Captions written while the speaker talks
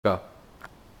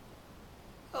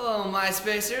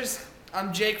MySpacers.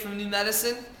 I'm Jake from New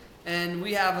Medicine, and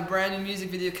we have a brand new music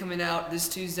video coming out this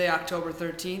Tuesday, October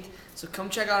 13th. So come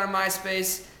check out our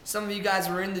MySpace. Some of you guys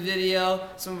were in the video,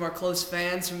 some of our close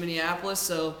fans from Minneapolis,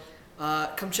 so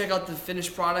come check out the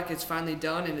finished product. It's finally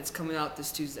done, and it's coming out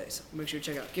this Tuesday, so make sure you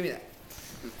check it out. Give me that.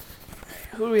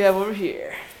 Who do we have over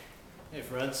here? Hey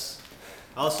friends.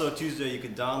 Also Tuesday you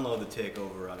can download The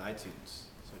Takeover on iTunes,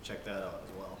 so check that out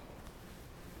as well.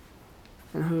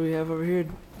 And who do we have over here?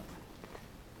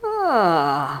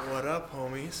 Ah. What up,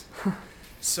 homies?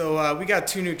 So we got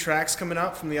 2 new tracks coming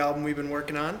out from the album we've been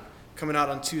working on, coming out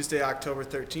on Tuesday, October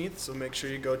 13th. So make sure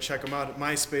you go check them out at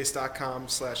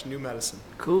myspace.com/newmedicine.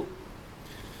 Cool.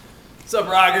 What's up,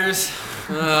 rockers?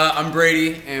 I'm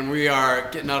Brady, and we are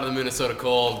getting out of the Minnesota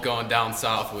cold, going down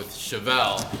south with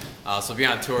Chevelle. So we'll be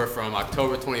on tour from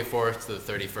October 24th to the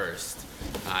 31st.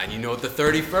 And you know what the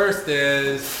 31st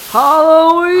is?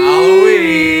 Halloween!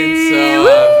 Halloween!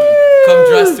 So come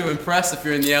dressed to impress if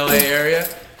you're in the LA area,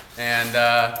 and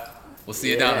we'll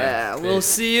see you down there. Yeah, we'll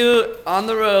see you on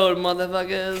the road,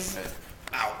 motherfuckers.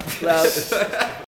 Ow. Loud.